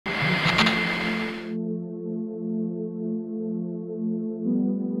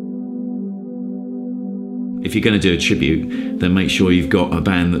If you're going to do a tribute, then make sure you've got a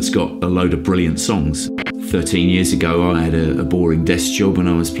band that's got a load of brilliant songs. 13 years ago, I had a boring desk job when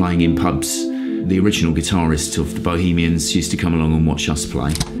I was playing in pubs. The original guitarist of the Bohemians used to come along and watch us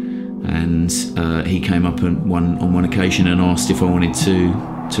play. And he came up on one occasion and asked if I wanted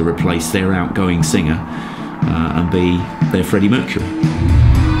to replace their outgoing singer and be their Freddie Mercury.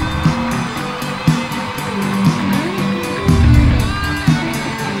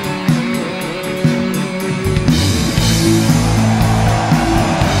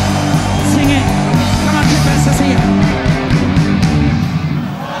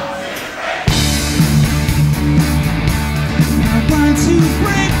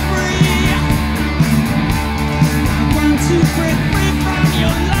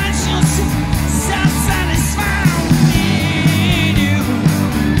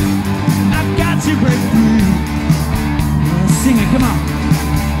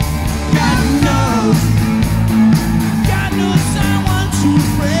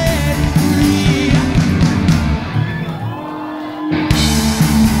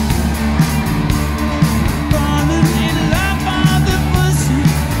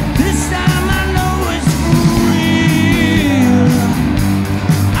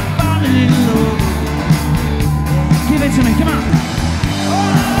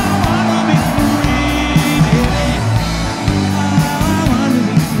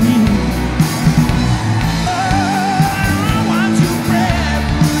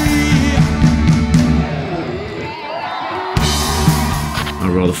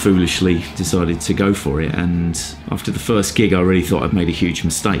 Rather foolishly decided to go for it, and after the first gig I really thought I'd made a huge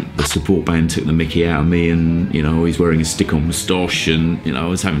mistake. The support band took the mickey out of me, and I was wearing a stick-on moustache, and I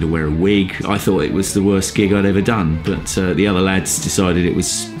was having to wear a wig. I thought it was the worst gig I'd ever done, but the other lads decided it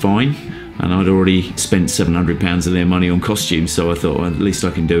was fine, and I'd already spent £700 of their money on costumes, so I thought, well, the least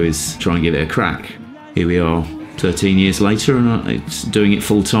I can do is try and give it a crack. Here we are 13 years later, and it's doing it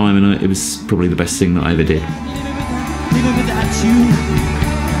full time, and it was probably the best thing that I ever did.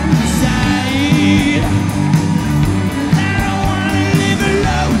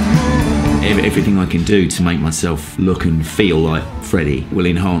 Everything I can do to make myself look and feel like Freddie will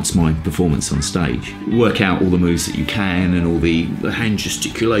enhance my performance on stage. Work out all the moves that you can, and all the hand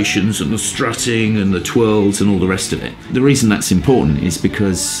gesticulations and the strutting and the twirls and all the rest of it. The reason that's important is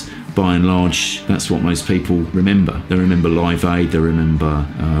because by and large, that's what most people remember. They remember Live Aid, they remember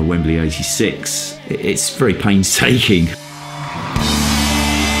Wembley '86. It's very painstaking.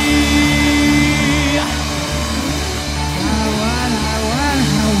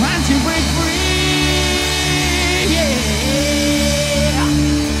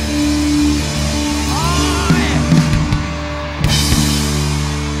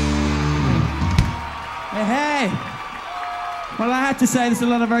 Well, I have to say there's a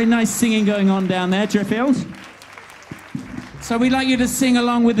lot of very nice singing going on down there, Tribfest. So we'd like you to sing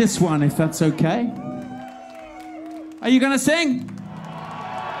along with this one, if that's okay. Are you going to sing?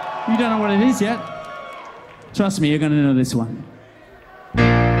 You don't know what it is yet. Trust me, you're going to know this one.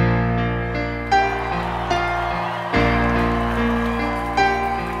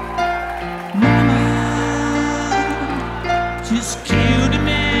 Mama just killed a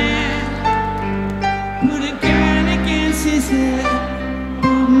man, put a gun against his head,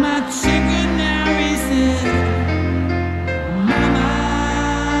 put my chicken now is dead. Mama,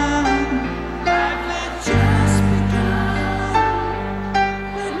 life had just begun,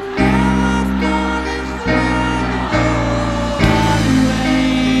 and now I've gone and thrown it all away.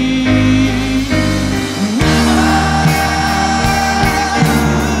 Mama,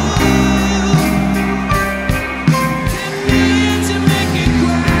 didn't mean to make you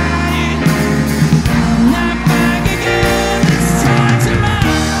cry. I'm not back again this time.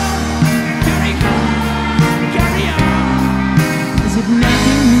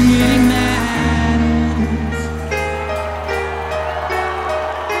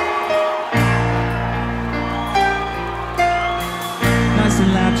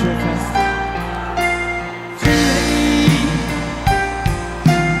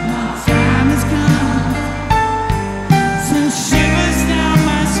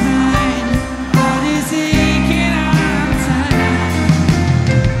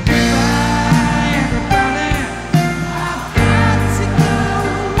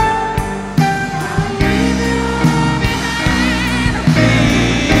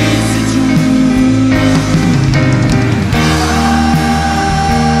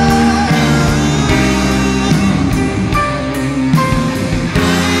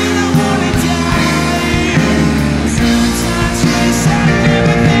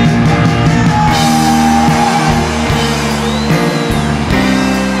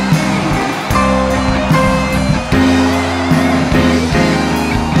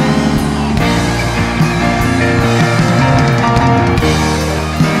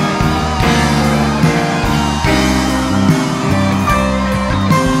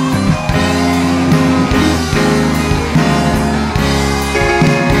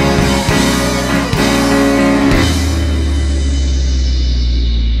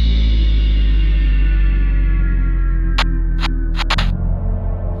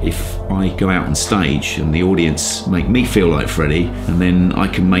 I go out on stage and the audience make me feel like Freddie, and then I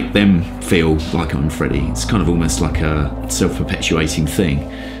can make them feel like I'm Freddie. It's kind of almost like a self-perpetuating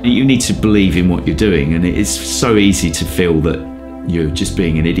thing. You need to believe in what you're doing, and it's so easy to feel that you're just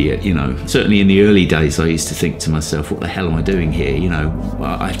being an idiot, you know. Certainly in the early days I used to think to myself, what the hell am I doing here? You know,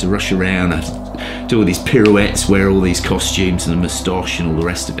 I have to rush around, I have to do all these pirouettes, wear all these costumes and a moustache and all the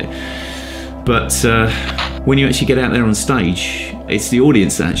rest of it. But when you actually get out there on stage, it's the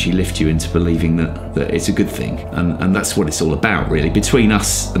audience that actually lift you into believing that it's a good thing. And that's what it's all about, really. Between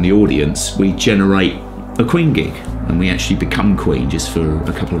us and the audience, we generate a Queen gig, and we actually become Queen just for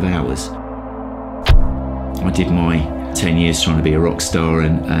a couple of hours. I did my 10 years trying to be a rock star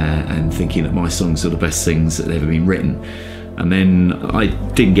and thinking that my songs are the best things that have ever been written. And then I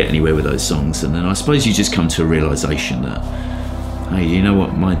didn't get anywhere with those songs. And then I suppose you just come to a realisation that, hey, you know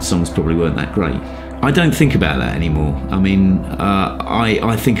what, my songs probably weren't that great. I don't think about that anymore. I mean,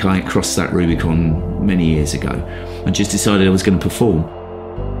 I think I crossed that Rubicon many years ago and just decided I was going to perform.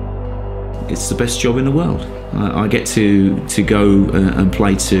 It's the best job in the world. I get to go and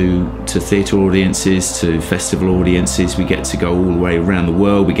play to theatre audiences, to festival audiences. We get to go all the way around the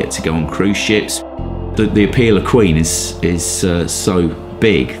world. We get to go on cruise ships. The appeal of Queen is so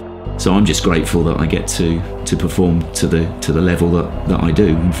big. So I'm just grateful that I get to perform to the level that I do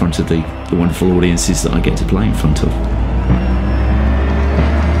in front of the wonderful audiences that I get to play in front of.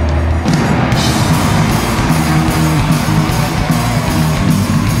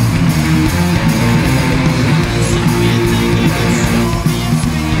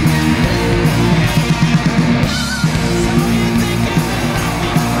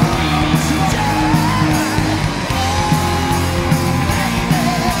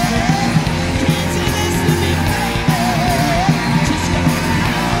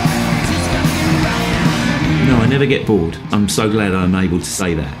 Never get bored. I'm so glad I'm able to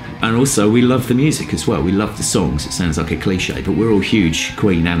say that. And also, we love the music as well. We love the songs. It sounds like a cliche, but we're all huge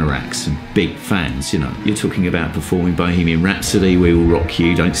Queen anoraks and big fans, you know. You're talking about performing Bohemian Rhapsody, We Will Rock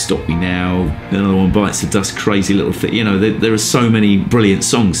You, Don't Stop Me Now, Another One Bites the Dust, Crazy Little Thing. You know, there are so many brilliant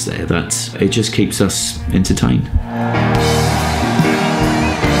songs there that it just keeps us entertained.